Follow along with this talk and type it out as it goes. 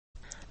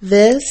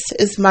This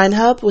is Mind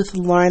Hub with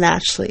Lauren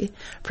Ashley,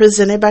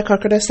 presented by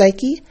Crocodile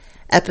Psyche,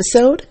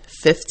 episode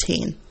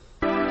 15.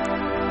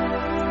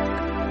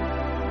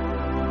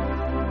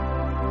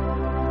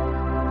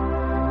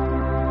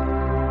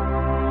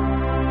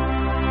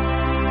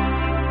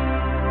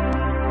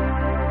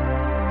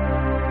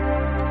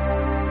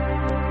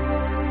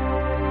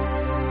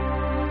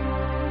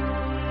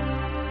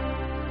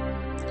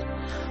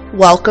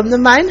 Welcome to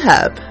Mind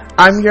Hub.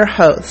 I'm your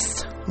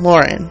host,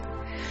 Lauren.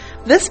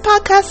 This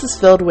podcast is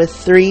filled with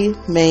three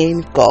main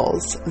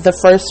goals. The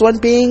first one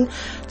being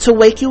to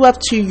wake you up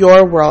to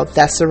your world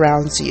that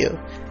surrounds you.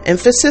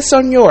 Emphasis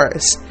on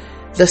yours.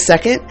 The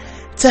second,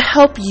 to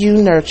help you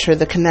nurture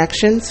the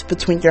connections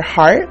between your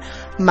heart,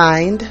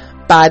 mind,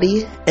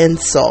 body, and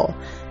soul.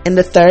 And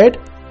the third,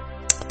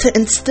 to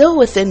instill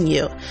within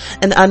you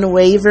an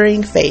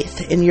unwavering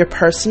faith in your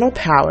personal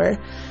power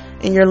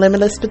and your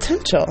limitless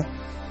potential.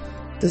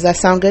 Does that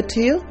sound good to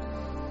you?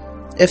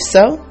 If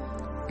so,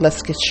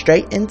 let's get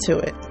straight into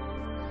it.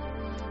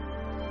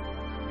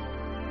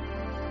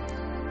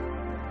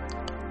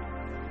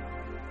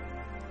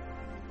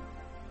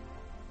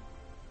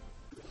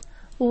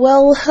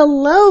 Well,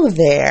 hello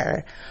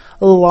there.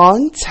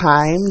 Long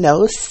time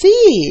no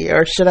see,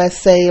 or should I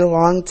say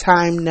long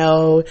time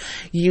no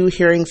you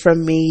hearing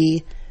from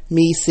me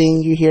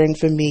seeing you hearing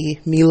from me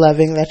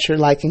loving that you're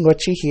liking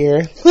what you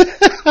hear.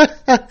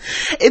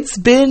 It's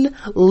been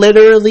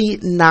literally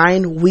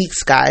 9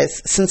 weeks,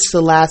 guys, since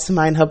the last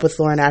Mind Hub with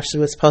Lauren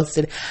Ashley was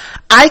posted.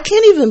 I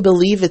can't even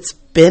believe it's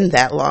been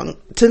that long.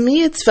 To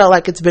me, it's felt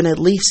like it's been at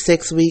least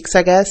 6 weeks,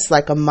 I guess,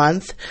 like a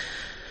month.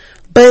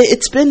 But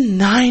it's been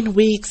 9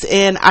 weeks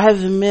and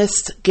I've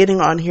missed getting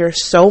on here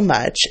so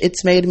much.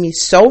 It's made me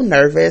so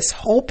nervous,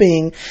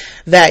 hoping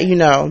that,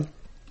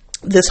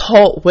 this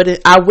whole,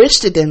 I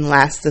wished it didn't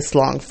last this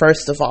long,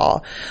 first of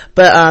all.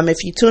 But if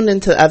you tuned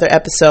into the other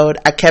episode,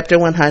 I kept it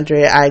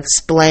 100. I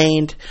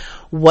explained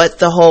what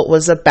the whole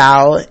was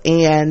about.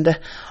 And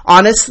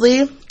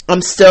honestly,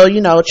 I'm still,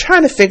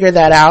 trying to figure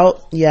that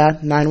out. Yeah,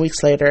 9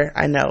 weeks later,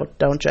 I know.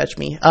 Don't judge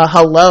me.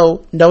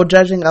 Hello. No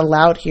judging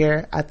allowed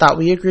here. I thought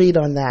we agreed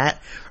on that,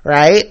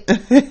 right?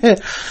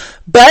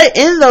 But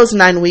in those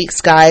 9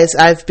 weeks, guys,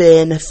 I've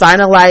been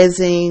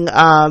finalizing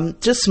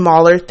just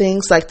smaller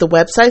things, like the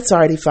website's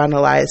already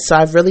finalized. So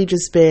I've really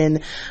just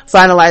been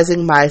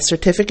finalizing my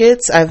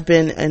certificates. I've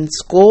been in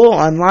school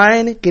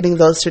online getting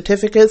those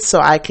certificates so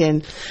I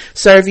can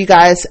serve you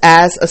guys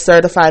as a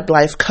certified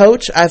life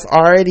coach. I've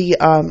already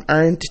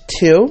earned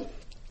 2.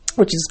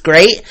 Which is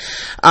great.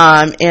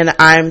 And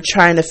I'm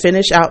trying to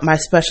finish out my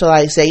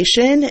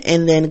specialization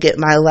and then get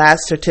my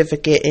last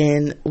certificate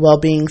in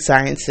well-being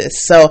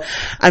sciences. So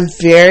I'm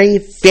very,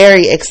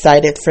 very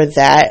excited for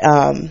that.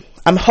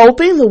 I'm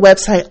hoping the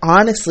website,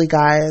 honestly,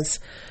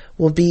 guys,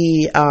 will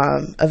be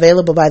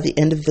available by the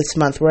end of this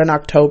month. We're in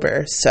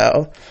October,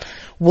 so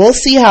we'll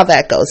see how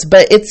that goes.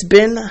 But it's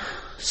been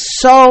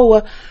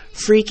so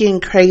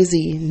freaking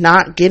crazy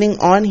not getting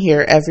on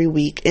here every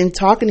week and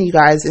talking to you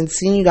guys and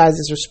seeing you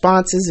guys'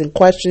 responses and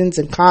questions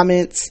and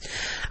comments.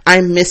 I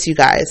miss you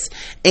guys.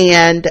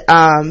 And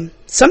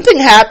something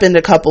happened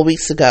a couple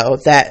weeks ago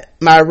that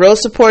my real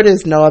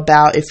supporters know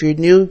about. If you're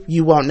new,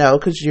 you won't know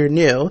because you're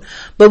new.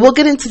 But we'll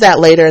get into that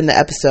later in the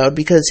episode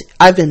because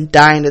I've been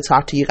dying to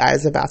talk to you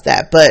guys about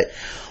that. But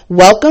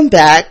welcome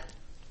back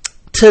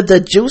to the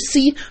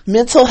Juicy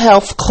Mental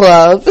Health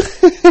Club.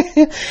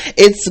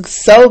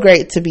 It's so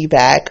great to be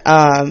back.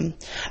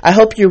 I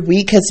hope your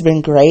week has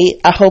been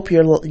great. I hope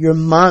your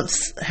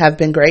months have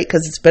been great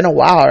because it's been a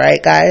while,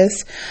 right,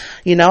 guys?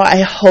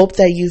 I hope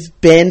that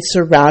you've been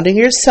surrounding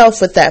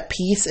yourself with that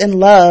peace and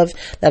love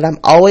that I'm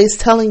always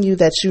telling you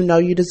that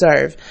you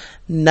deserve.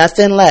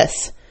 Nothing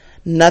less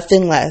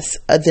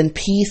than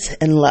peace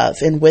and love.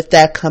 And with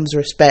that comes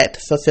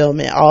respect,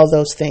 fulfillment, all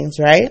those things,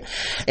 right?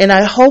 And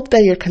I hope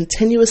that you're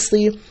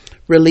continuously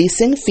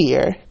releasing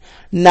fear,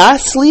 not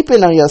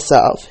sleeping on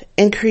yourself,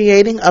 and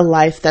creating a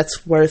life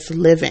that's worth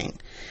living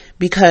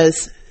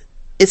because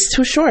it's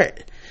too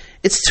short.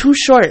 It's too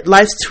short.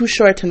 Life's too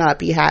short to not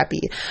be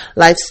happy.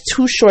 Life's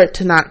too short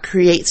to not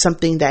create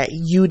something that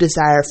you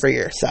desire for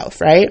yourself,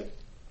 right?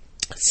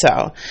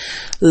 So,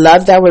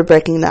 love that we're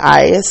breaking the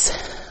ice.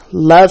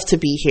 Love to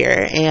be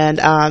here. And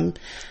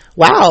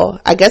wow,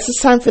 I guess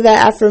it's time for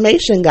that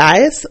affirmation,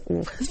 guys.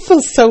 It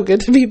feels so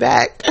good to be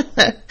back.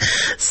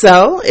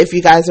 So if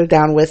you guys are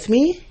down with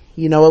me,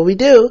 you know what we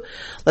do.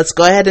 Let's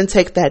go ahead and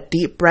take that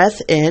deep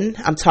breath in.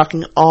 I'm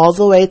talking all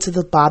the way to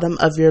the bottom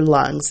of your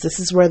lungs.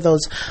 This is where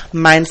those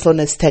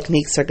mindfulness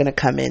techniques are going to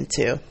come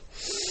into.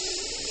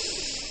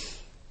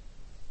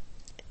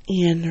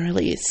 And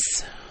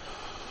release.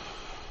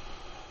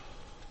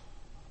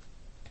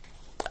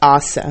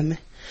 Awesome.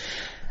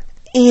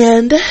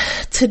 And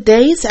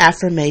today's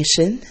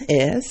affirmation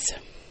is,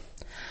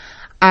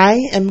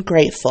 I am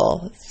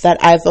grateful that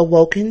I've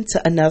awoken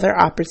to another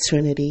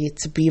opportunity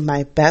to be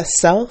my best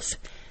self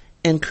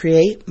and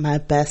create my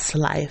best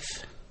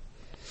life.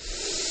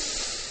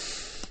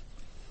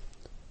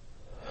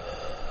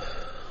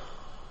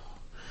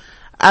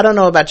 I don't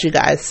know about you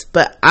guys,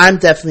 but I'm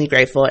definitely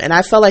grateful. And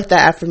I felt like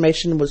that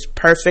affirmation was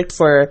perfect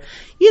for,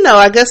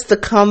 I guess the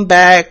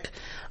comeback,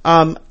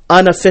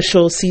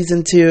 unofficial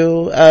season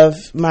 2 of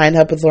Mind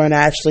Help with Lauren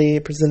Ashley,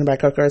 presented by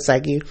Coco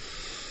Psyche.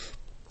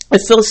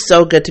 It feels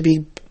so good to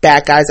be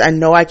back, guys. I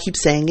know I keep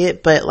saying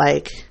it, but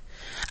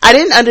I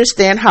didn't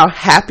understand how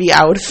happy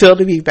I would feel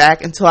to be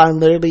back until I'm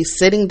literally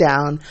sitting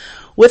down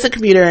with a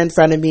computer in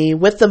front of me,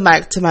 with the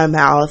mic to my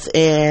mouth,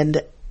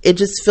 and it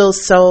just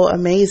feels so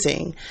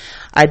amazing.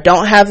 I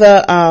don't have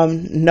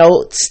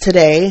notes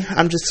today.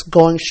 I'm just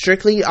going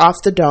strictly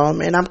off the dome,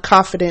 and I'm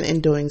confident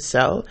in doing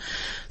so.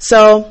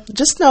 So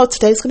just know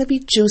today's going to be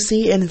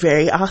juicy and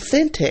very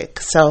authentic.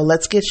 So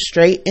let's get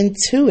straight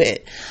into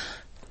it.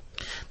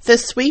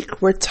 This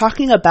week, we're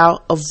talking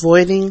about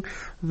avoiding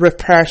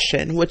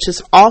repression, which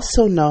is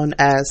also known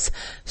as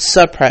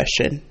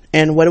suppression.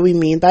 And what do we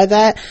mean by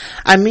that?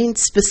 I mean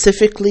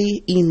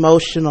specifically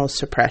emotional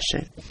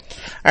suppression.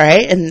 All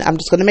right, and I'm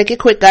just going to make it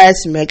quick,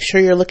 guys. Make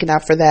sure you're looking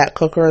out for that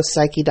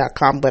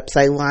kokoropsyche.com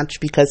website launch,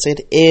 because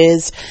it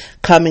is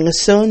coming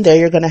soon. There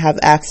you're going to have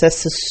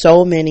access to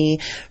so many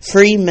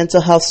free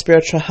mental health,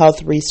 spiritual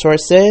health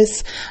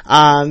resources,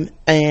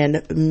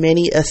 and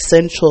many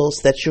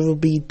essentials that you will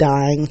be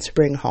dying to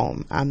bring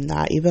home. I'm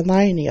not even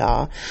lying,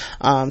 y'all.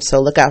 So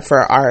look out for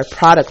our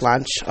product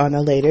launch on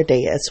a later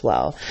date as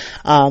well.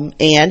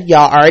 And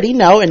y'all already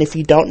know, and if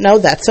you don't know,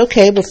 that's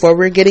okay. Before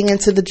we're getting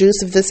into the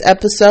juice of this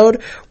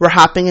episode, we're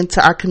hopping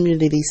into our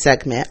community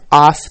segment,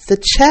 Off the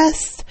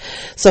Chest.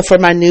 So for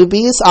my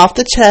newbies, Off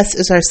the Chest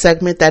is our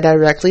segment that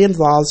directly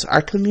involves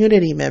our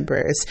community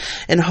members,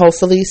 and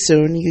hopefully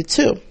soon you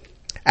too.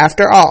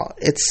 After all,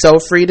 it's so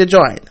free to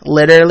join.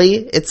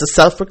 Literally, it's a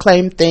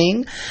self-proclaimed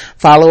thing.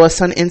 Follow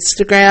us on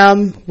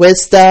Instagram,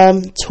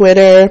 Wisdom,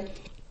 Twitter,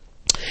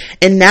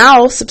 and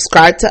now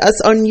subscribe to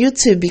us on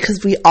YouTube,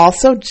 because we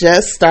also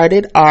just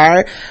started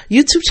our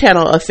YouTube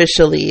channel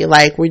officially.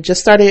 We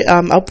just started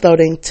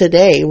uploading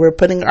today. We're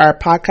putting our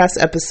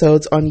podcast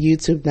episodes on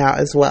YouTube now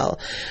as well.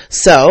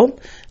 So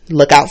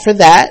look out for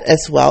that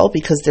as well,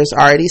 because there's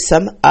already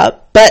some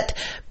up. But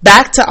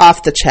back to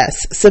Off the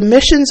Chest.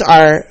 Submissions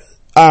are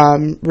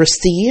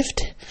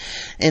received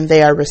and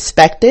they are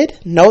respected.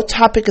 No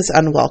topic is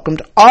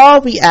unwelcomed.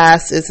 All we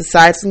ask is,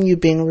 aside from you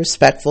being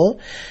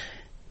respectful,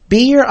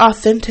 be your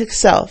authentic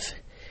self.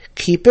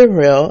 Keep it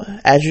real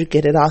as you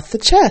get it off the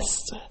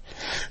chest.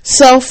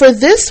 So for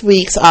this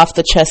week's Off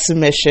the Chest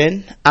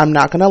submission, I'm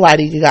not going to lie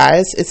to you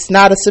guys, it's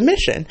not a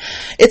submission.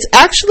 It's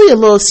actually a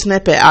little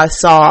snippet I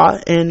saw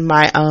in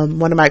my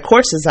one of my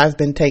courses I've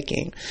been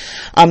taking.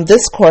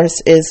 This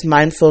course is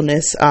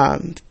Mindfulness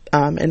and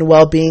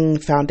Well-Being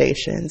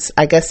Foundations.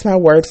 I guess my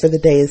word for the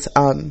day is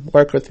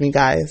work with me,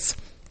 guys.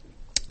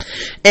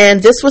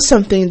 And this was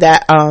something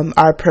that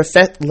our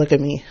look at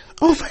me.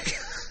 Oh my God.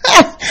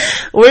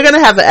 We're going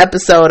to have an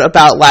episode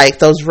about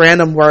those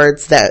random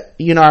words that,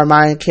 our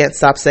mind can't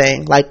stop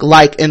saying, like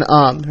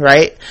and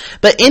right?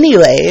 But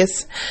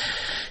anyways,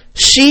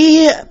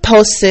 she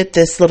posted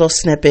this little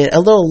snippet, a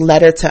little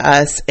letter to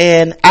us,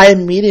 and I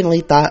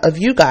immediately thought of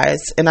you guys,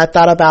 and I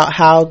thought about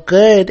how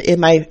good it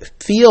might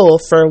feel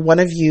for one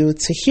of you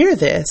to hear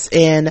this,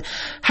 and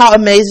how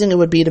amazing it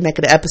would be to make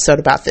an episode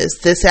about this.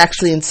 This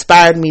actually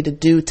inspired me to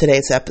do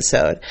today's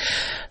episode.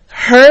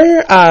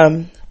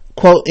 Her,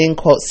 quote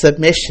unquote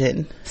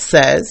submission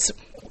says,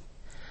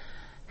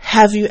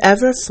 have you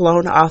ever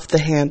flown off the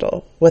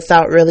handle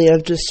without really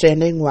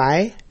understanding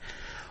why?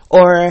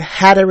 Or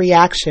had a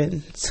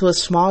reaction to a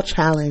small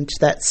challenge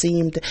that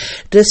seemed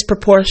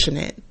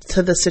disproportionate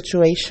to the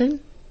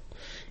situation?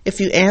 If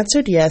you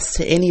answered yes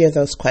to any of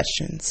those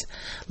questions,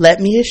 let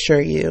me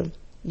assure you,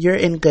 you're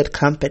in good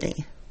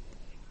company.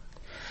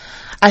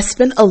 I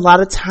spent a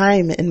lot of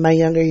time in my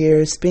younger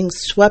years being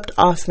swept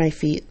off my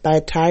feet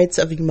by tides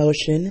of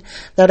emotion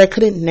that I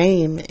couldn't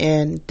name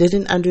and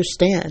didn't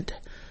understand.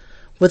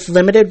 With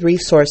limited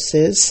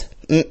resources,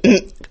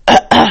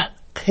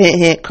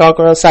 call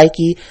girl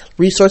psyche,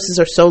 resources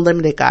are so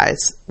limited, guys.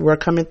 We're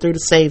coming through to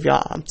save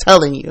y'all, I'm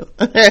telling you.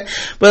 But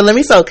let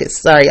me focus.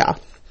 Sorry, y'all.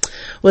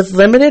 With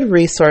limited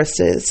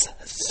resources,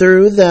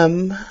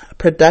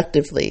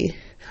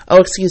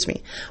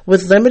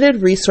 with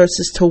limited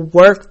resources to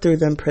work through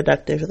them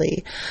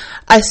productively,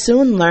 I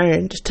soon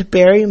learned to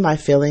bury my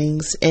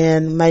feelings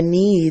and my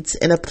needs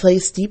in a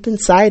place deep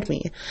inside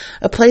me,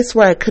 a place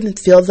where I couldn't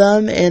feel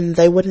them and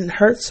they wouldn't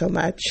hurt so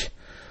much.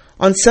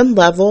 On some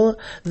level,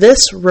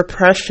 this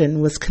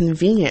repression was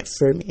convenient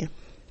for me.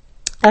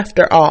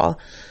 After all,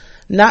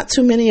 not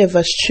too many of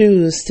us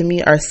choose to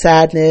meet our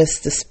sadness,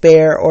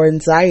 despair, or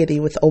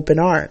anxiety with open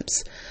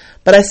arms.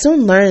 But I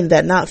soon learned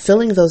that not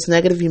feeling those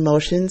negative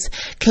emotions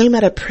came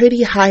at a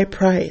pretty high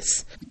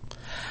price.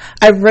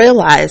 I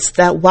realized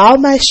that while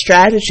my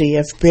strategy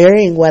of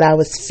burying what I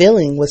was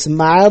feeling was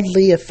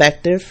mildly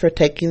effective for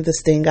taking the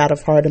sting out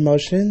of hard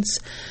emotions,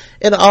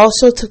 it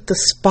also took the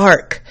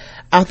spark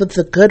out of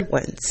the good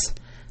ones.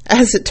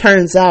 As it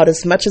turns out,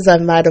 as much as I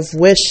might have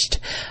wished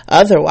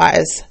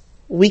otherwise,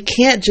 we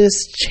can't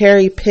just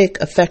cherry pick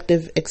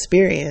effective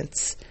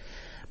experience.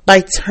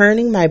 By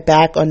turning my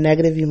back on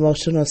negative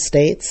emotional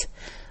states,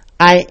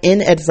 I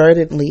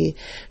inadvertently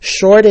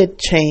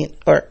shortchanged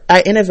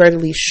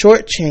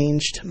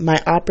my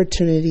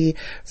opportunity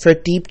for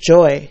deep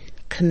joy,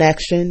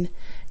 connection,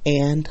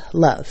 and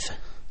love.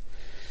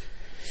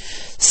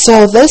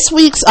 So this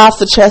week's Off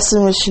the Chest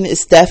submission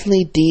is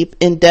definitely deep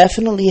and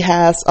definitely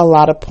has a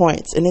lot of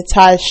points, and it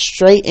ties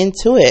straight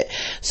into it.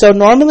 So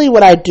normally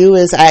what I do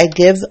is I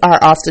give our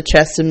Off the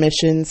Chest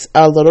submissions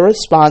a little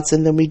response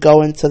and then we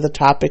go into the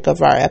topic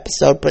of our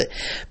episode. But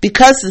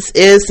because this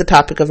is the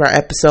topic of our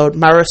episode,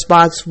 my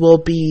response will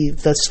be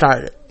the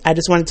start. I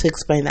just wanted to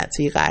explain that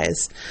to you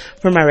guys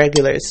for my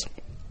regulars.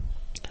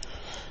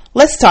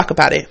 Let's talk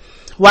about it.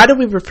 Why do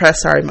we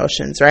repress our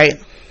emotions,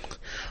 right?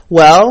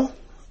 Well,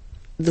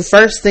 the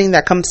first thing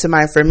that comes to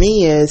mind for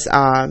me is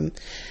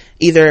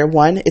either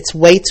one, it's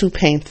way too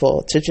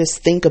painful to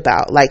just think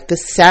about, like the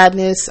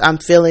sadness I'm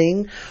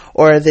feeling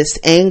or this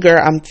anger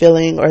I'm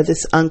feeling or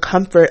this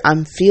uncomfort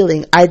I'm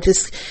feeling. I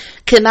just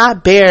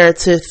cannot bear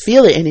to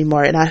feel it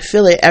anymore, and I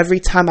feel it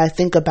every time I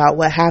think about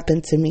what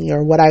happened to me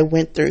or what I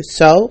went through.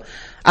 So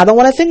I don't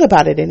want to think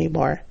about it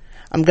anymore.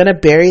 I'm going to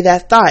bury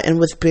that thought, and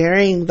with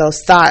burying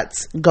those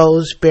thoughts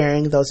goes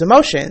burying those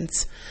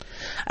emotions.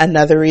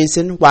 Another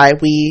reason why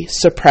we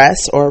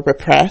suppress or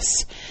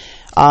repress,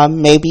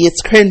 maybe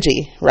it's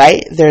cringy,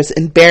 right? There's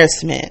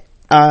embarrassment.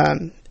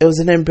 It was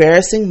an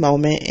embarrassing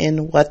moment,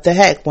 and what the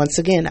heck? Once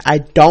again, I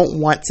don't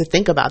want to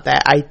think about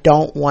that. I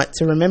don't want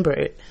to remember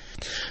it.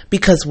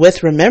 Because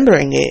with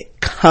remembering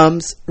it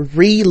comes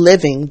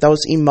reliving those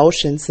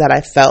emotions that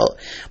I felt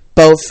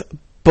both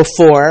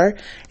before,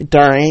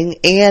 during,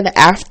 and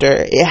after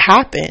it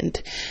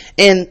happened.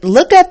 And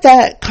look at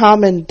that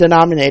common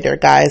denominator,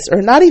 guys,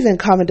 or not even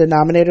common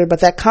denominator, but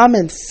that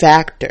common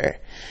factor.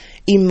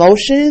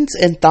 Emotions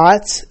and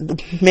thoughts,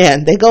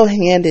 man, they go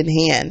hand in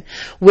hand,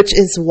 which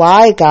is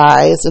why,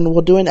 guys, and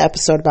we'll do an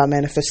episode about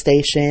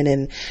manifestation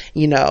and,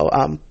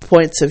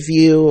 points of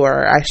view,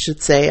 or I should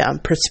say,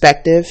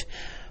 perspective,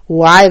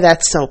 why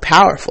that's so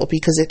powerful,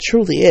 because it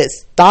truly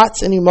is.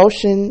 Thoughts and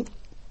emotion,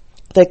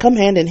 they come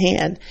hand in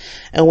hand.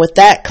 And with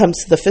that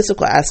comes the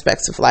physical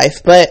aspects of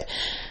life. But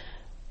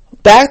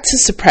back to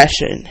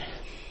suppression.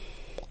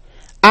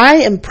 I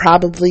am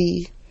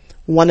probably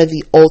one of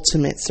the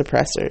ultimate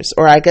suppressors,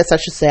 or I guess I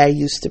should say I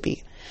used to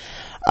be.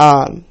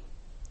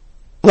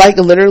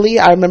 Literally,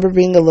 I remember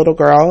being a little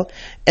girl,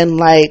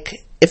 and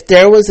if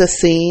there was a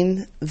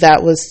scene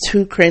that was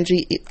too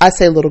cringy, I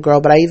say little girl,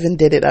 but I even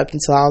did it up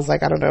until I was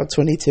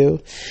 22.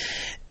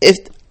 If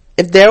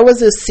there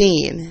was a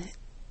scene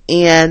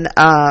in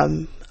a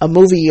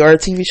movie or a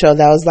TV show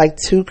that was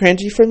too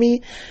cringy for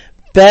me,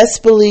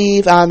 best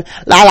believe I'm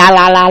la la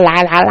la la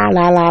la la la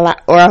la la la,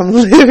 or I'm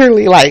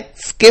literally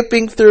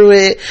skipping through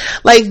it,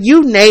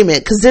 you name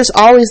it, because there's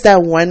always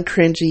that one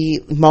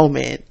cringy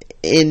moment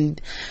in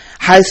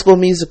High School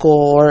Musical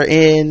or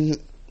in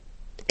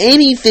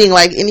anything,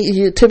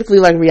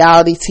 typically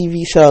reality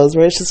TV shows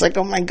where it's just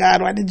oh my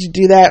god, why did you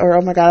do that, or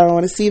oh my god, I don't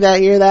want to see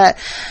that, hear that,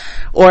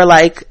 or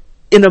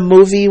in a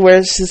movie where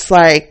it's just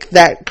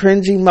that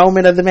cringy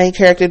moment of the main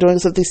character doing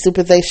something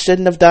stupid they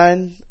shouldn't have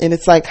done, and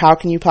it's how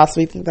can you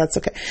possibly think that's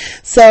okay?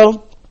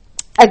 So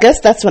I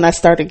guess that's when I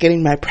started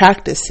getting my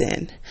practice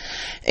in.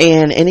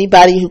 And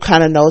anybody who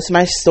kind of knows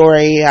my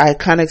story, I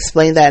kind of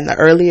explained that in the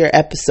earlier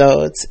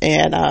episodes,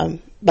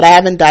 and but I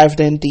haven't dived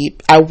in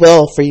deep. I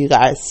will for you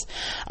guys.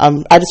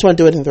 I just want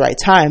to do it in the right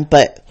time.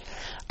 But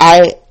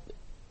I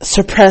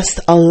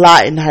suppressed a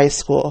lot in high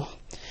school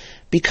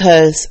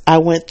because I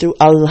went through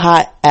a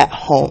lot at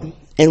home.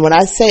 And when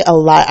I say a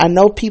lot, I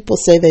know people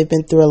say they've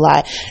been through a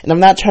lot, and I'm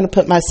not trying to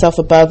put myself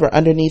above or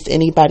underneath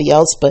anybody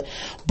else, but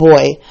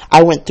boy,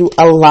 I went through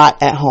a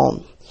lot at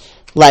home.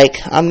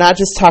 I'm not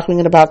just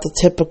talking about the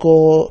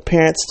typical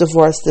parents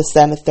divorce, this,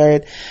 that, and the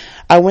third.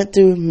 I went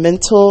through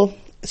mental,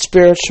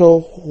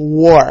 spiritual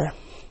war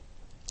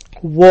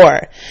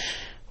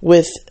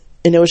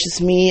and it was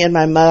just me and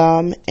my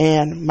mom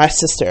and my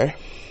sister.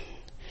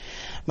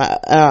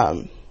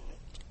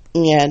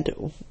 And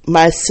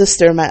my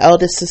sister, my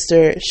eldest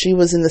sister, she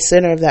was in the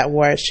center of that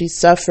war. She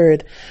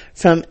suffered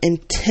from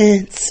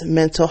intense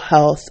mental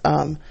health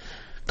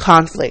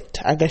conflict,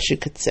 I guess you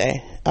could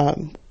say.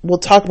 We'll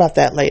talk about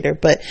that later.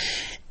 But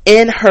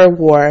in her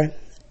war,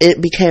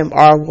 it became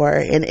our war.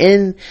 And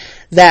in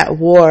that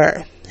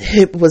war,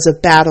 it was a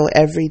battle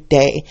every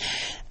day.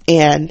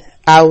 And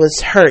I was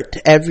hurt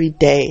every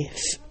day,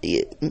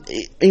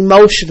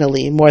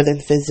 emotionally more than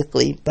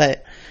physically.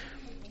 But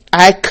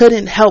I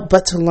couldn't help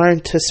but to learn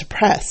to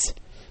suppress.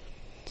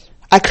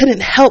 I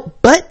couldn't help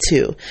but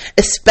to,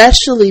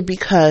 especially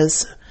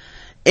because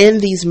in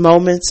these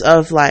moments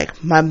of my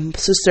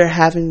sister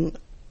having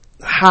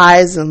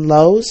highs and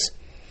lows,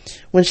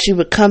 when she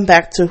would come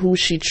back to who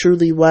she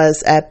truly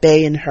was at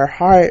bay in her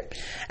heart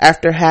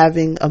after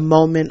having a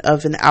moment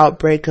of an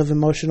outbreak of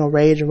emotional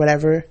rage or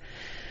whatever,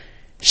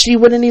 she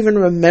wouldn't even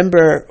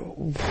remember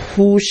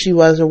who she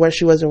was or what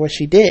she was or what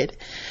she did.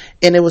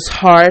 And it was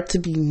hard to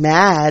be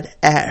mad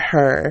at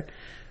her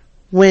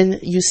when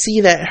you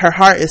see that her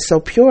heart is so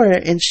pure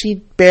and she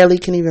barely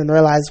can even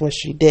realize what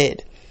she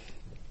did.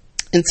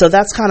 And so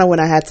that's kind of when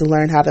I had to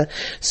learn how to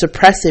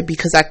suppress it,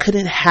 because I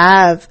couldn't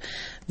have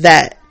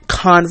that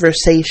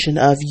conversation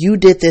of, you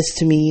did this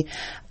to me,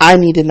 I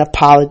need an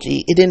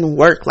apology. It didn't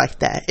work like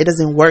that. It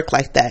doesn't work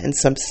like that in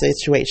some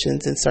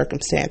situations and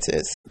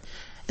circumstances.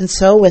 And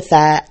so with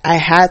that, I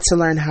had to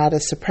learn how to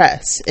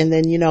suppress. And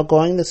then,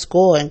 going to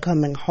school and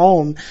coming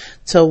home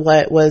to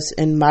what was,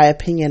 in my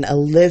opinion, a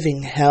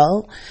living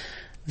hell,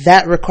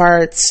 that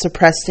required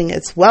suppressing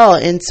as well.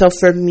 And so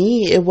for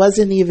me, it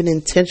wasn't even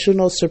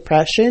intentional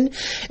suppression.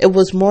 It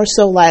was more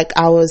so like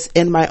I was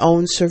in my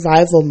own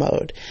survival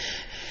mode.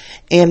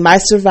 And my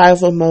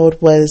survival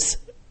mode was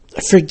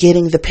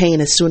forgetting the pain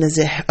as soon as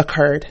it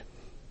occurred,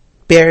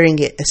 burying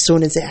it as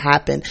soon as it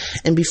happened.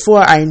 And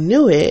before I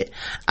knew it,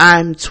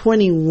 I'm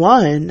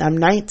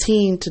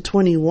 19 to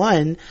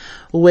 21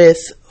 with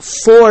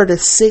 4 to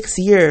 6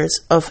 years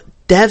of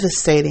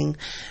devastating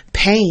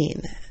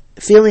pain,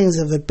 feelings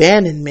of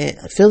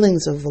abandonment,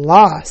 feelings of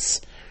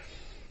loss.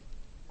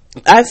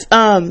 I've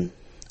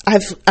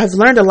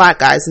learned a lot,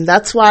 guys, and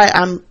that's why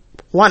I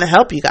want to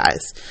help you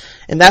guys.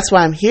 And that's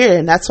why I'm here.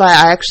 And that's why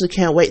I actually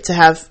can't wait to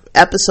have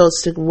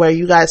episodes to where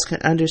you guys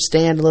can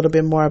understand a little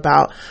bit more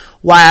about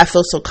why I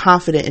feel so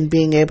confident in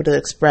being able to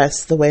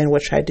express the way in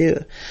which I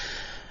do.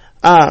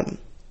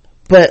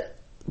 But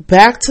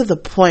back to the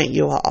point,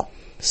 you all.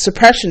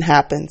 Suppression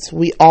happens.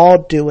 We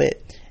all do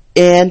it.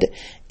 And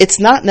it's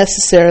not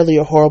necessarily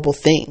a horrible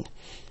thing.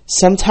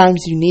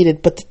 Sometimes you need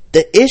it. But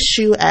the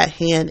issue at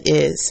hand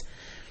is,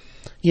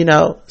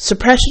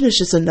 suppression is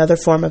just another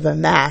form of a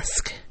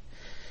mask.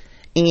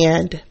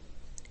 And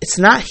it's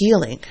not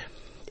healing.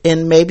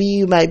 And maybe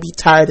you might be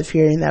tired of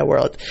hearing that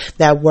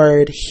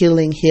word,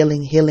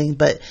 healing.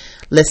 But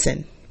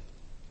listen,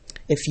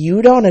 if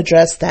you don't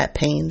address that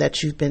pain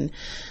that you've been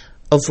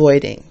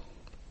avoiding,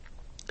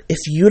 if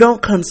you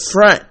don't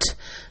confront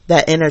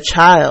that inner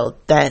child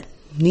that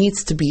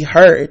needs to be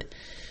heard,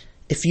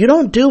 if you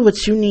don't do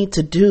what you need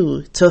to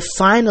do to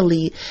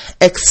finally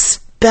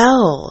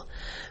expel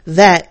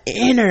that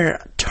inner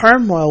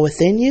turmoil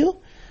within you,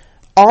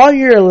 all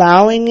you're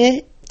allowing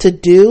it to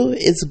do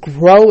is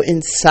grow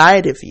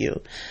inside of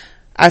you.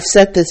 I've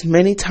said this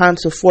many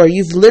times before.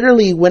 You've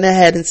literally went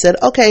ahead and said,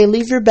 okay,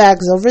 leave your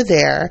bags over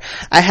there.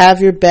 I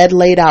have your bed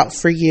laid out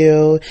for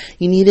you.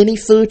 You need any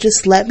food?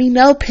 Just let me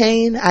know,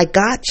 pain. I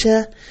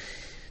gotcha.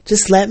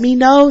 Just let me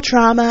know,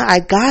 trauma. I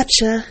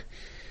gotcha.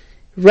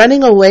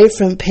 Running away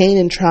from pain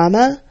and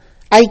trauma,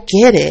 I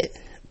get it,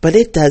 but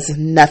it does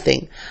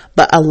nothing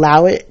but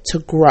allow it to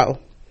grow.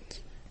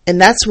 And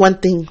that's one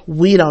thing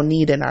we don't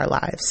need in our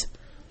lives.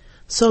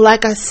 So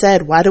like I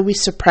said, why do we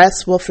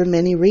suppress? Well, for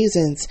many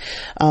reasons.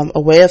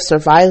 A way of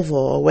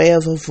survival, a way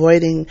of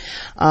avoiding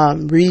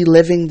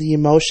reliving the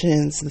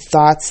emotions, the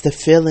thoughts, the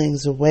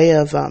feelings, a way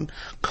of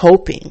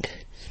coping,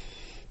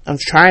 of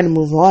trying to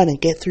move on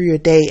and get through your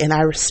day. And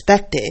I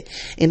respect it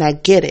and I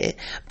get it.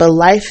 But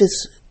life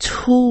is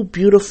too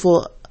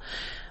beautiful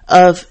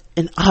of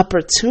an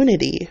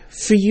opportunity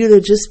for you to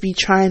just be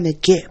trying to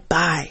get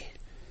by.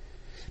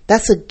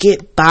 That's a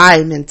get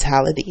by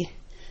mentality.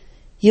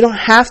 You don't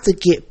have to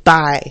get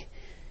by.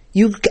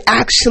 You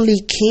actually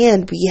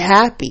can be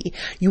happy.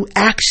 You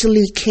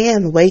actually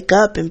can wake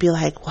up and be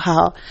like,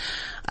 wow,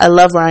 I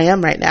love where I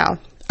am right now.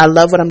 I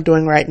love what I'm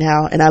doing right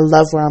now. And I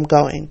love where I'm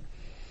going.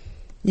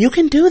 You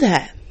can do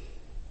that.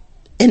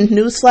 And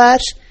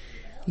newsflash,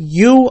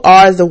 you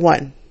are the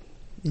one.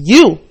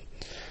 You're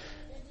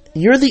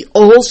the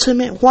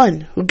ultimate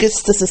one who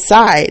gets to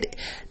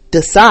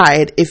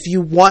decide if you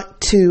want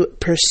to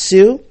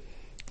pursue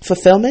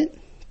fulfillment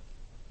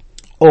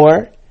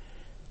or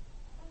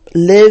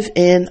live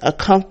in a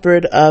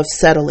comfort of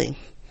settling.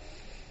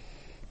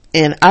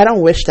 And I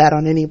don't wish that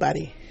on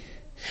anybody.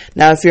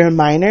 Now, if you're a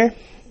minor,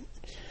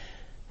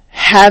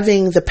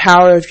 having the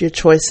power of your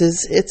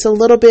choices, it's a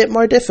little bit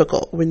more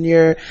difficult when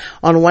you're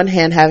on one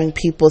hand having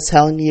people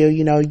telling you,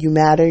 you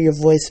matter, your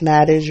voice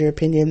matters, your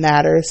opinion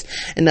matters.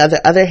 And on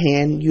the other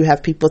hand, you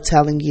have people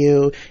telling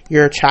you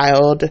you're a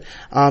child,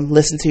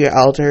 listen to your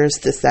elders,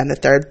 this, that, and the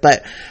third.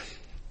 But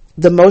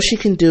the most you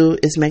can do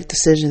is make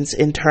decisions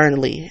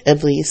internally,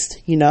 at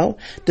least,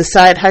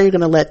 decide how you're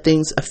going to let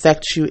things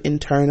affect you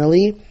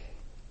internally.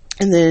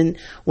 And then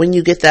when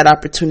you get that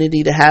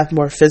opportunity to have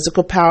more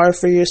physical power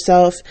for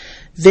yourself,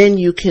 then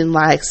you can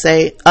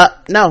say,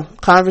 no,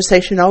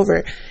 conversation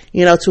over,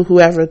 to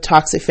whoever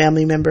toxic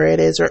family member it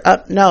is, or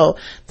no,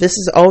 this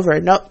is over.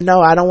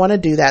 No, I don't want to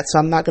do that. So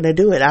I'm not going to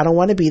do it. I don't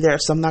want to be there.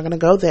 So I'm not going to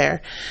go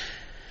there,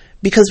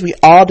 because we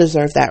all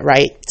deserve that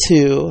right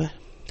to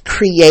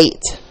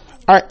create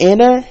our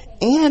inner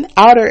and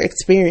outer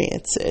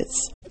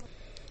experiences.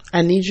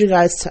 I need you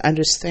guys to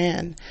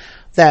understand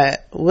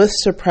that with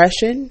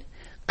suppression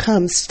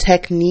comes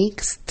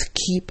techniques to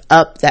keep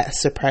up that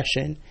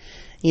suppression,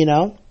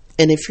 and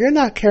if you're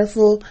not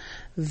careful,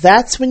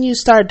 that's when you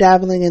start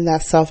dabbling in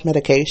that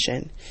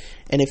self-medication.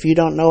 And if you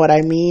don't know what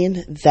I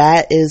mean,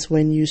 that is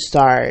when you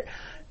start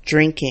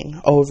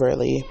drinking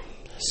overly,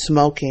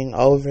 smoking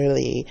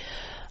overly,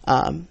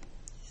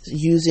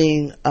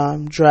 using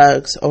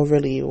drugs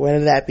overly,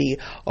 whether that be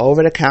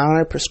over the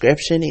counter,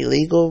 prescription,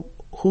 illegal,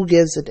 who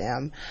gives a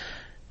damn?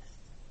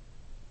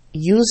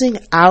 Using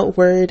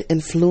outward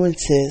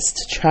influences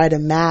to try to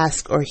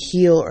mask or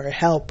heal or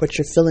help what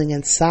you're feeling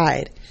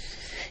inside.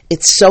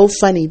 It's so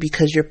funny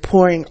because you're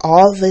pouring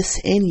all this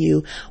in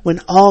you when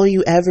all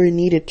you ever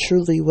needed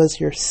truly was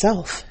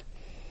yourself.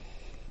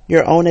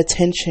 Your own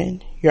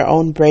attention, your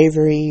own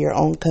bravery, your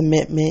own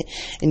commitment,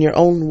 and your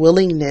own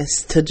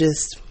willingness to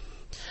just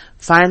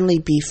finally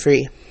be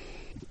free.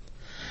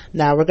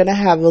 Now we're going to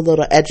have a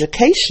little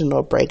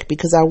educational break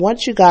because I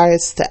want you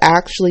guys to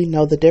actually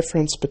know the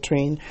difference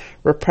between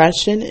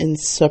repression and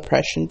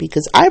suppression,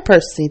 because I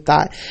personally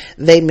thought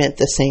they meant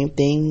the same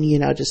thing,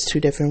 just two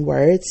different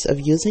words of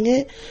using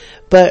it.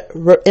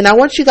 And I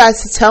want you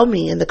guys to tell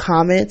me in the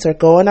comments or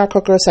go on our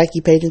Kokoro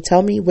Psyche page and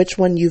tell me which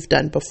one you've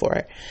done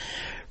before.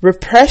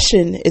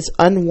 Repression is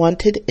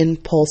unwanted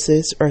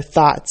impulses or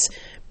thoughts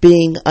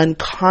being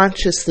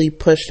unconsciously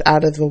pushed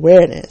out of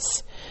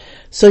awareness.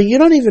 So you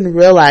don't even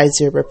realize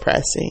you're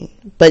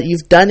repressing, but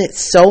you've done it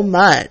so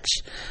much.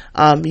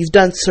 You've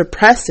done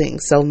suppressing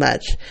so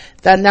much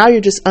that now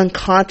you're just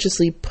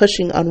unconsciously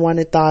pushing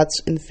unwanted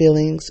thoughts and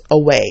feelings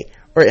away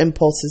or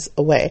impulses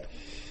away.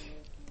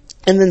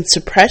 And then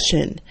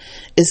suppression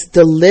is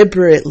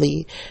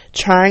deliberately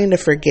trying to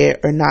forget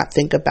or not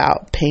think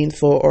about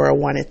painful or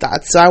unwanted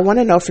thoughts. So I want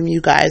to know from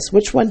you guys,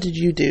 which one did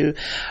you do?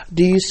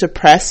 Do you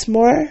suppress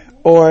more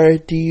or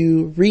do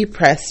you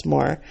repress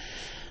more?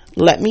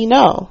 Let me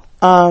know.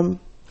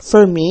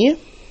 For me,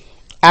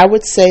 I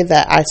would say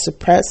that I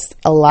suppressed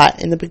a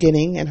lot in the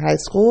beginning in high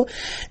school,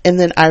 and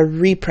then I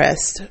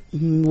repressed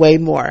way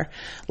more.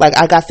 Like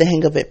I got the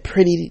hang of it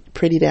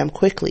pretty damn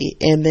quickly.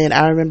 And then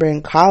I remember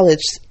in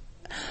college,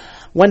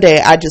 one day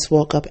I just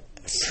woke up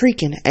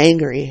freaking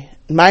angry.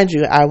 Mind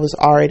you, I was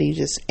already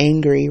just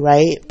angry,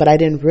 right? But I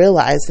didn't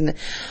realize, and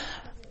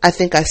I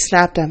think I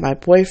snapped at my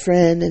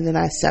boyfriend, and then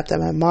I snapped at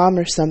my mom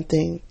or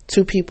something.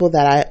 Two people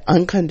that I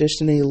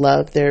unconditionally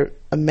love. They're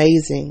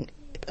amazing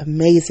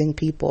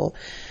people.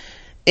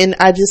 And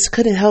I just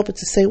couldn't help but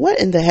to say, what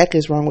in the heck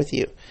is wrong with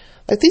you?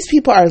 Like, these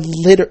people are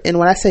and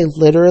when I say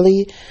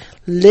literally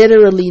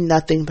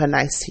nothing but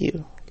nice to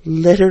you.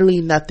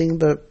 Literally nothing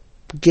but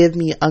give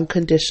me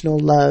unconditional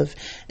love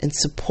and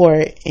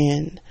support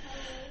and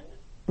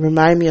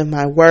remind me of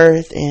my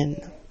worth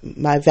and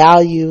my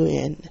value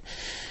and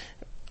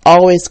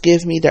always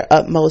give me their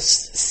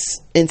utmost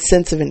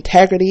sense of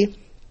integrity.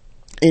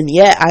 And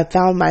yet I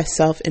found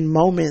myself in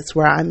moments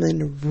where I'm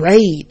in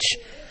rage,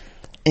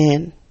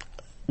 and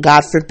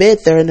God forbid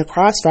they're in the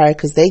crossfire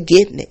because they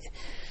getting it.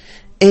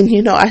 And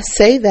I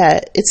say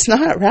that it's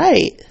not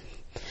right.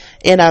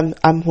 And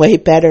I'm way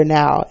better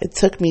now. It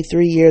took me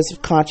 3 years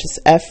of conscious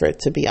effort,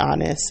 to be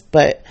honest.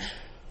 But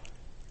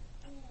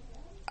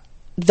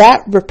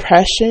that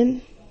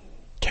repression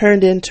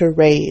turned into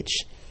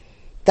rage.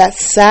 That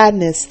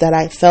sadness that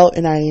I felt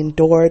and I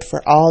endured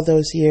for all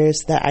those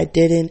years that I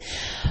didn't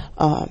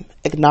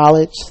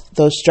acknowledge,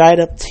 those dried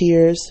up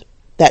tears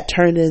that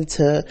turned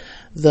into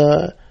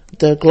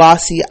the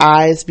glossy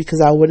eyes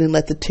because I wouldn't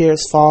let the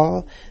tears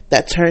fall,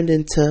 that turned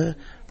into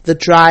the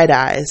dried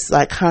eyes,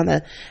 like kind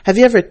of, have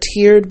you ever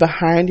teared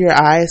behind your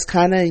eyes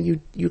kind of,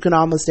 and you can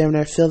almost damn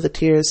near feel the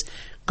tears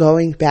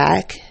going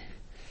back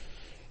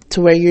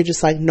to where you're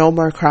just like, no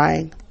more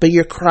crying, but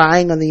you're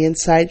crying on the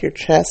inside, your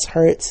chest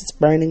hurts, it's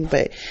burning,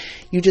 but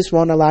you just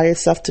won't allow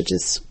yourself to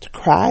just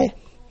cry.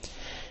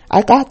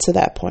 I got to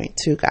that point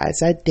too,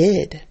 guys. I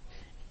did.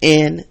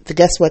 And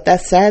guess what?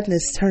 That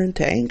sadness turned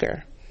to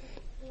anger.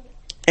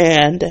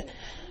 And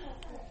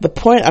the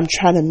point I'm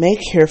trying to make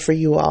here for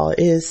you all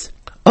is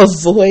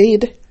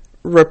avoid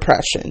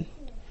repression.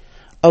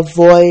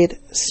 Avoid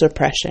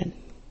suppression.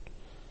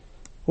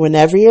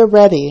 Whenever you're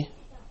ready,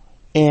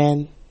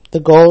 and the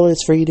goal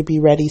is for you to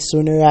be ready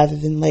sooner rather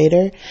than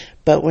later,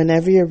 but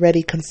whenever you're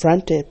ready,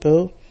 confront it,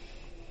 boo.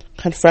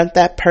 Confront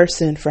that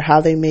person for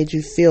how they made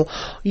you feel.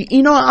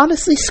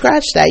 Honestly,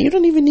 scratch that. You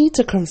don't even need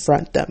to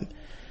confront them,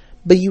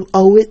 but you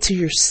owe it to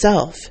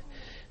yourself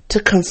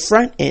to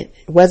confront it,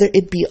 whether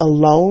it be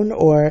alone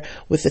or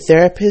with a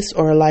therapist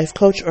or a life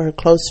coach or a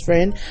close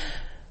friend.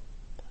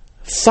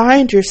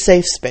 Find your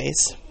safe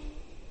space.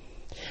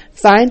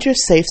 Find your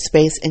safe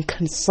space and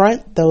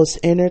confront those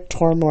inner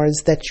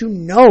turmoils that you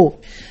know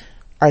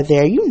are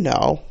there. You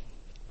know.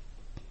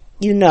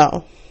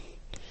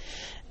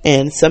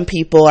 And some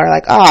people are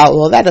like, oh,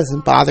 well, that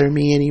doesn't bother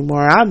me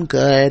anymore. I'm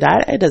good.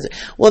 It doesn't.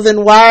 Well,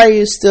 then why are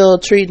you still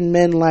treating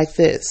men like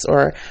this?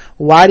 Or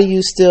why do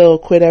you still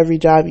quit every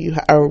job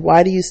or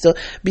why do you still,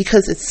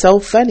 because it's so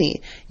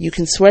funny. You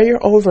can swear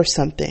you're over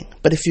something,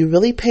 but if you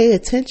really pay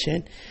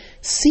attention,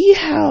 see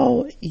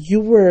how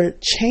you were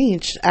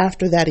changed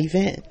after that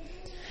event.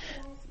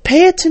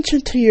 Pay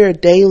attention to your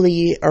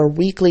daily or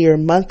weekly or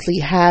monthly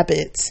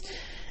habits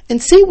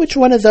and see which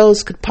one of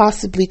those could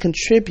possibly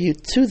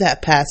contribute to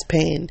that past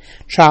pain,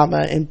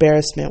 trauma,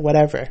 embarrassment,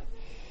 whatever.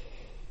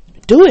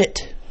 Do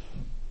it.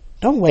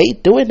 Don't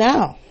wait. Do it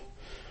now.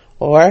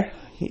 Or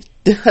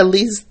at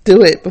least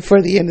do it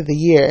before the end of the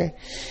year.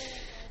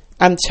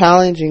 I'm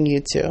challenging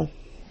you to.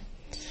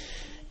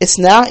 It's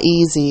not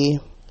easy,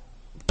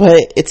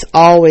 but it's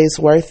always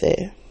worth it.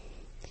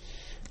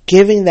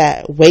 Giving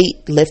that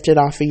weight lifted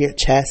off of your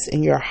chest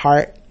and your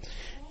heart,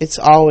 it's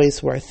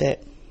always worth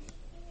it.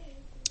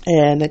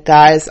 And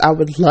guys, I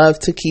would love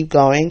to keep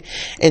going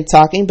and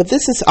talking, but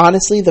this is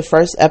honestly the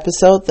first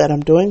episode that I'm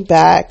doing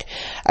back.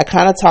 I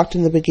kind of talked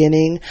in the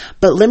beginning,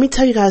 but let me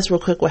tell you guys real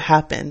quick what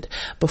happened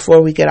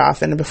before we get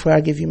off and before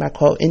I give you my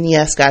quote. And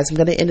yes, guys, I'm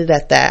going to end it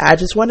at that. I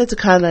just wanted to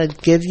kind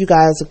of give you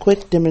guys a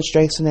quick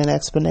demonstration and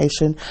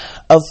explanation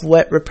of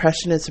what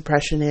repression and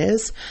suppression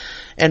is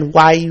and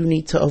why you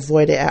need to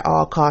avoid it at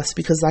all costs.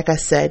 Because like I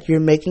said,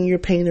 you're making your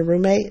pain a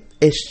roommate.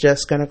 It's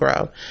just going to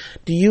grow.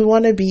 Do you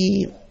want to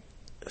be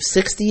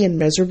 60 and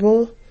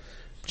miserable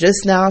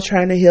just now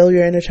trying to heal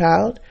your inner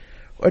child?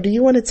 Or do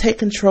you want to take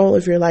control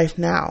of your life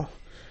now?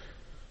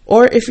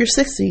 Or if you're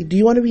 60, do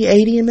you want to be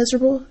 80 and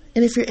miserable?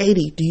 And if you're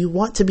 80, do you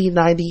want to be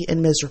 90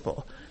 and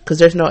miserable? Because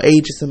there's no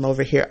ageism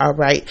over here, all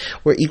right?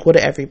 We're equal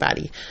to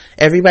everybody.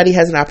 Everybody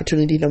has an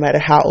opportunity no matter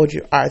how old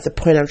you are. The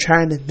point I'm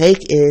trying to make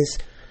is,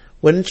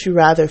 wouldn't you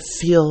rather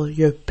feel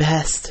your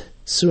best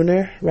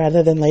sooner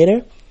rather than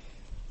later?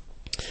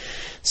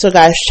 So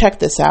guys, check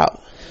this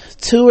out.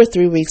 2 or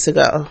 3 weeks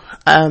ago,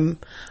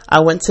 I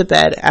went to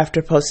bed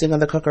after posting on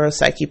the Kokoro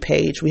Psyche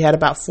page. We had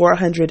about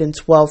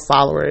 412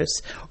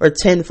 followers, or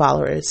 10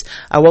 followers.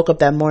 I woke up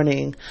that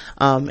morning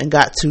and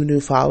got 2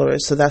 new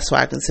followers, so that's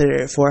why I consider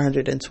it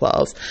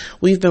 412.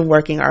 We've been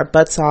working our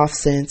butts off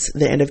since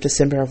the end of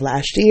December of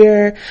last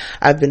year.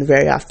 I've been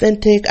very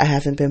authentic. I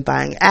haven't been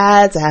buying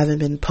ads. I haven't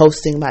been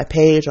posting my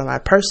page on my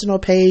personal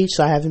page,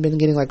 so I haven't been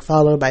getting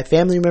followed by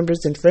family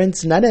members and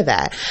friends, none of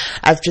that.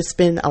 I've just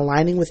been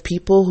aligning with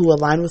people who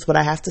align with what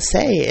I have to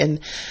say, and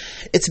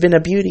it's been a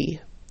beauty.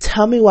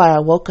 Tell me why I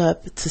woke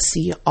up to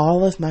see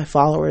all of my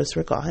followers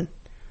were gone.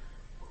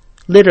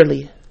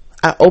 Literally,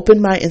 I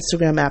opened my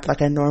Instagram app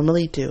like I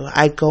normally do.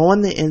 I go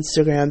on the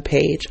Instagram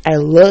page. I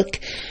look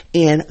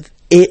and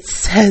it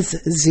says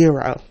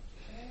 0.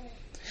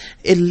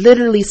 It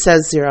literally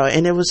says 0.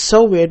 And it was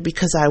so weird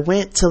because I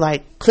went to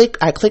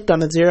I clicked on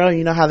the 0.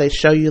 You know how they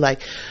show you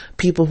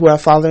people who are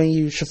following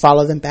you, you should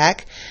follow them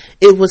back.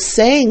 It was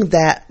saying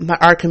that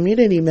our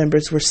community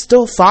members were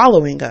still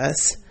following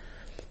us,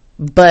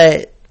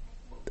 but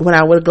when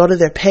I would go to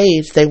their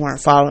page, they weren't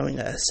following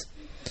us.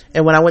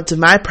 And when I went to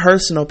my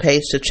personal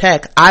page to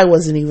check, I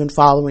wasn't even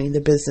following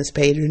the business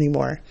page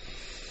anymore.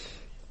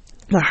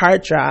 My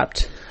heart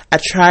dropped. I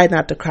tried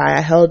not to cry.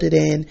 I held it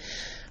in.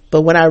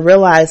 But when I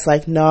realized,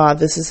 no,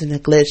 this isn't a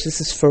glitch. This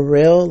is for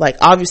real.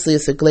 Obviously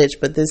it's a glitch,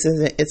 but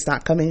it's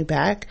not coming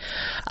back.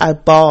 I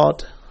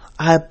bawled.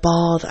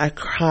 I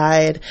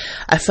cried.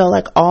 I felt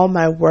like all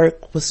my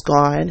work was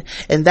gone.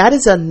 And that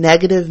is a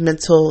negative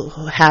mental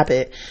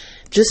habit.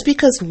 Just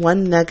because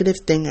one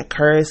negative thing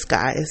occurs,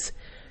 guys,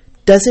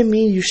 doesn't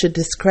mean you should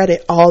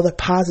discredit all the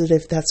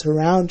positive that's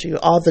around you,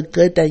 all the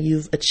good that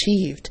you've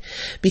achieved.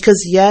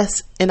 Because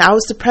yes, and I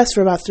was depressed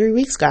for about 3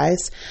 weeks,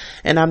 guys,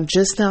 and I'm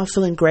just now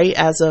feeling great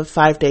as of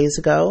 5 days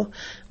ago.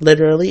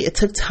 Literally, it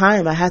took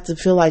time. I had to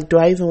feel do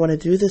I even want to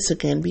do this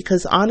again?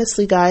 Because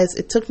honestly, guys,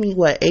 it took me,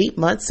 8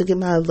 months to get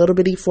my little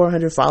bitty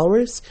 400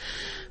 followers.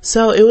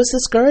 So it was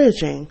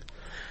discouraging.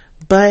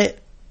 But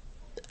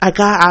I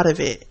got out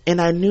of it,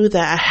 and I knew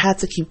that I had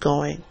to keep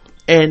going.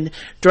 And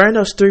during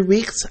those 3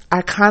 weeks,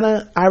 I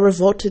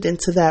revolted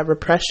into that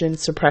repression,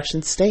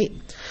 suppression state.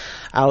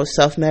 I was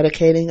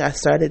self-medicating. I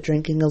started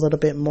drinking a little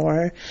bit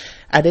more.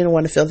 I didn't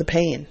want to feel the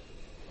pain.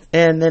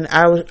 And then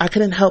I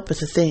couldn't help but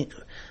to think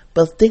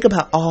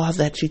about all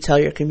that you tell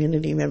your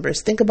community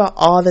members. Think about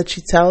all that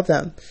you tell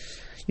them.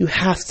 You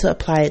have to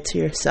apply it to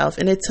yourself.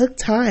 And it took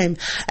time.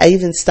 I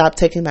even stopped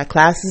taking my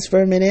classes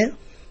for a minute.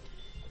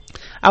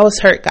 I was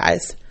hurt,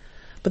 guys.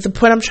 But the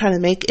point I'm trying to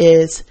make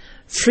is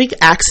freak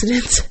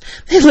accidents,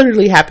 they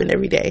literally happen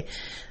every day.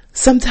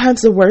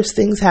 Sometimes the worst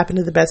things happen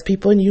to the best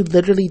people and you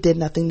literally did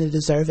nothing to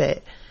deserve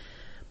it.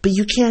 But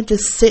you can't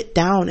just sit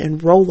down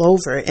and roll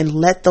over and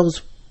let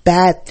those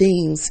bad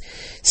things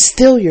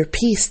steal your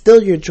peace,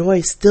 steal your joy,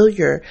 steal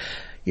your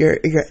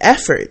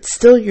effort,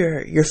 steal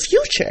your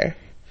future.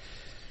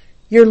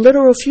 Your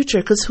literal future.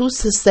 Because who's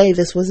to say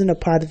this wasn't a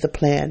part of the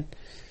plan?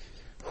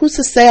 Who's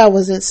to say I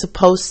wasn't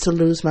supposed to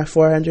lose my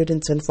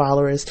 410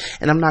 followers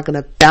and I'm not going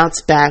to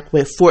bounce back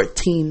with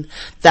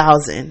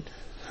 14,000?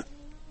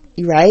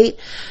 Right?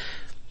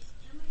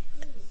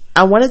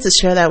 I wanted to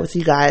share that with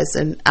you guys,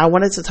 and I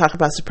wanted to talk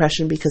about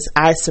suppression because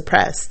I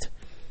suppressed,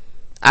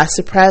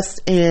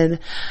 and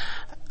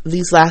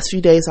these last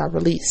few days I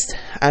released.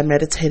 I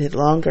meditated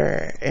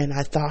longer and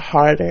I thought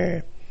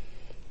harder.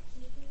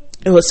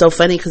 It was so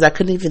funny because I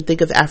couldn't even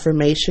think of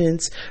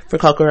affirmations for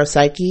Kokoro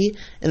Psyche.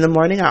 In the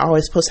morning, I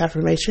always post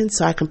affirmations,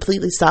 so I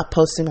completely stopped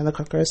posting on the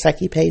Kokoro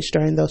Psyche page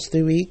during those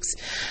 3 weeks.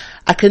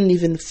 I couldn't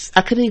even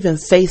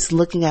face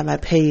looking at my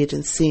page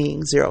and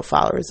seeing 0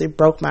 followers. It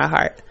broke my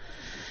heart.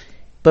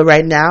 But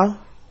right now,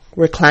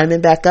 we're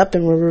climbing back up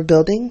and we're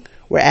rebuilding.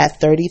 We're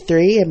at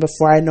 33, and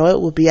before I know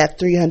it, we'll be at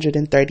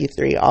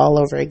 333 all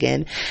over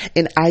again.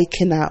 And I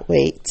cannot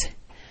wait.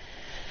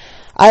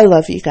 I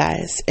love you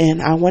guys,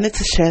 and I wanted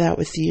to share that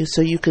with you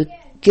so you could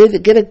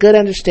get a good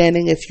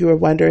understanding if you were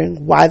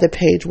wondering why the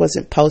page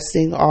wasn't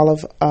posting all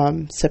of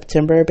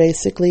September,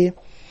 basically.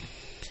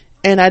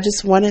 And I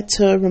just wanted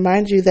to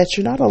remind you that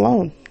you're not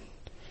alone.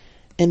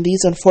 And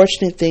these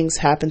unfortunate things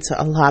happen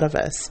to a lot of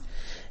us.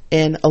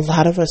 And a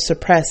lot of us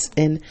suppress.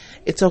 And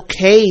it's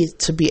okay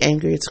to be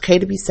angry. It's okay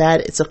to be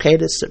sad. It's okay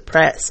to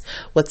suppress.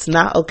 What's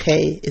not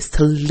okay is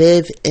to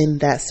live in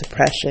that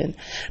suppression.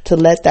 To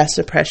let that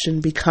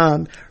suppression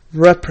become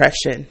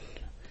repression.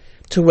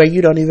 To where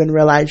you don't even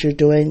realize you're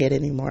doing it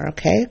anymore,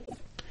 okay?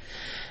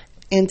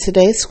 And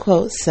today's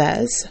quote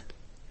says,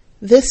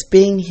 "This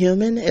being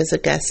human is a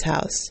guest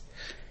house.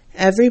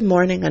 Every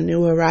morning a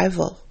new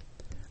arrival.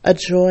 A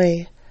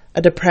joy,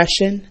 a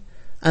depression,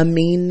 a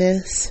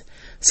meanness.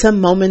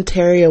 Some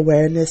momentary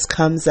awareness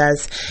comes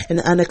as an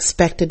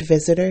unexpected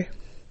visitor.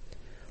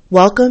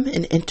 Welcome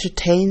and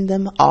entertain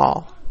them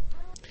all.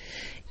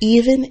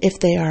 Even if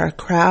they are a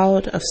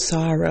crowd of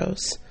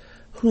sorrows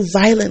who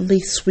violently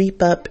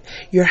sweep up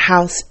your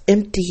house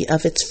empty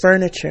of its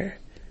furniture,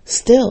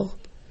 still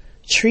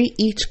treat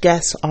each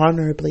guest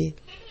honorably.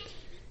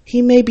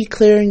 He may be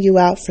clearing you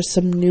out for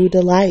some new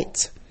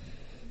delight.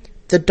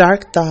 The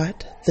dark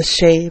thought, the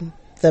shame,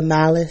 the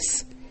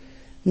malice,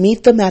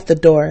 meet them at the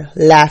door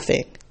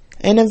laughing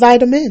and invite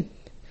them in.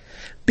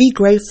 Be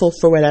grateful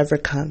for whatever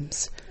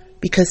comes,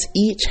 because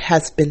each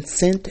has been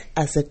sent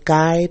as a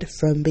guide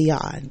from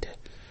beyond."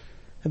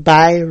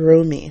 By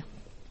Rumi.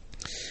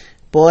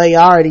 Boy, you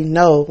already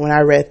know when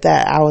I read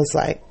that, I was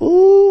like,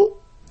 ooh,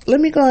 let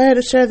me go ahead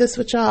and share this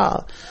with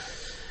y'all.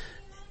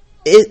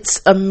 It's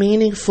a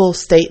meaningful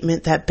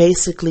statement that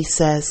basically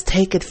says,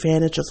 take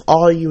advantage of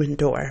all you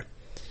endure.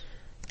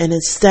 And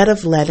instead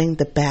of letting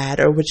the bad,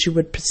 or what you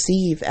would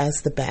perceive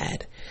as the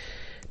bad,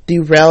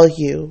 derail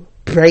you,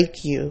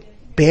 break you,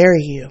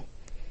 bury you,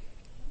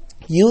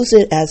 use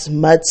it as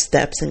mud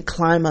steps and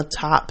climb on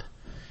top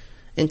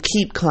and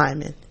keep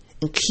climbing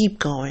and keep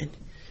going.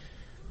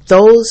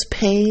 Those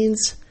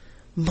pains,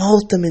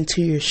 mold them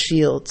into your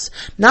shields.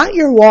 Not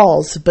your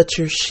walls, but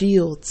your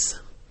shields.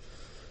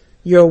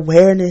 Your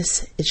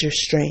awareness is your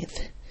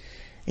strength,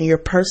 and your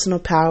personal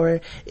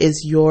power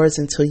is yours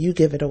until you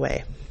give it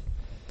away.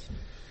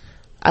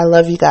 I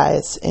love you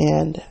guys,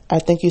 and I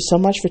thank you so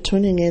much for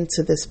tuning in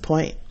to this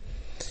point.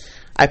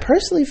 I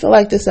personally feel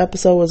like this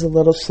episode was a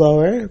little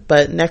slower,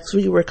 but next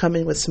week we're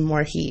coming with some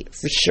more heat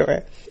for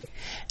sure.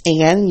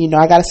 And,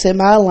 I got to say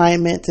my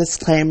alignment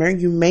disclaimer.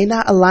 You may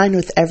not align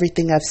with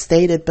everything I've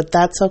stated, but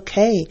that's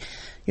okay.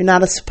 You're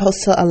not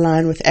supposed to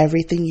align with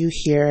everything you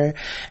hear,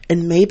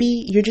 and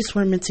maybe you just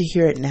weren't meant to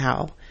hear it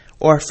now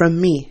or from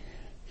me.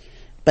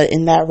 But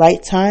in that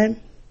right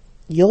time,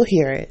 you'll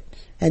hear it,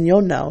 and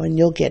you'll know, and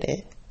you'll get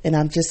it. And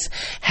I'm just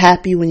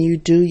happy when you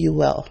do, you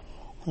will.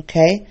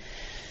 Okay?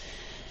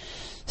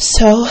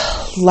 So,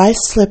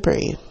 life's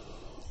slippery,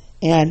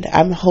 and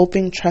I'm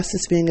hoping trust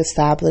is being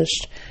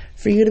established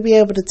for you to be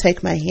able to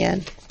take my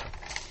hand.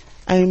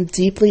 I am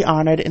deeply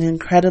honored and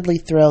incredibly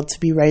thrilled to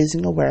be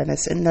raising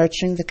awareness and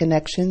nurturing the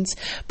connections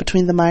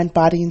between the mind,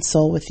 body, and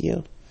soul with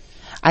you.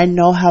 I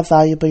know how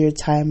valuable your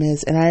time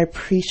is, and I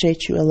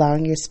appreciate you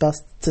allowing yourself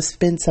to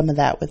spend some of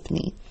that with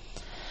me.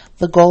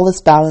 The goal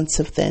is balance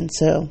within,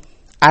 so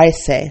I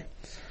say,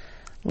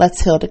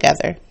 let's heal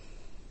together.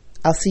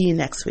 I'll see you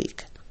next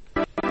week.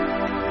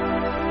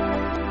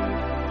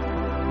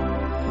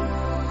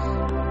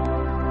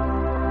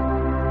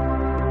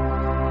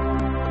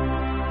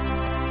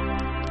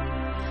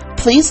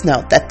 Please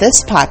note that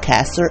this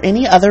podcast or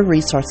any other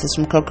resources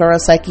from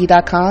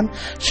KokoroPsyche.com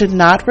should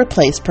not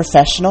replace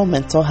professional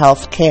mental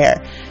health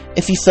care.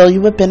 If you feel you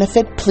would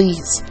benefit,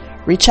 please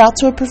reach out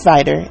to a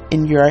provider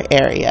in your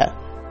area.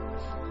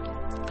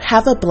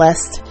 Have a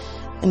blessed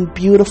and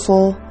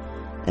beautiful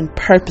and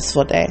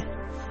purposeful day.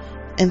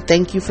 And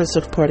thank you for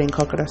supporting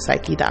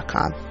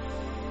KokoroPsyche.com.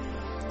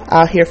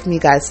 I'll hear from you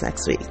guys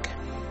next week.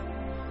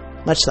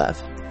 Much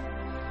love.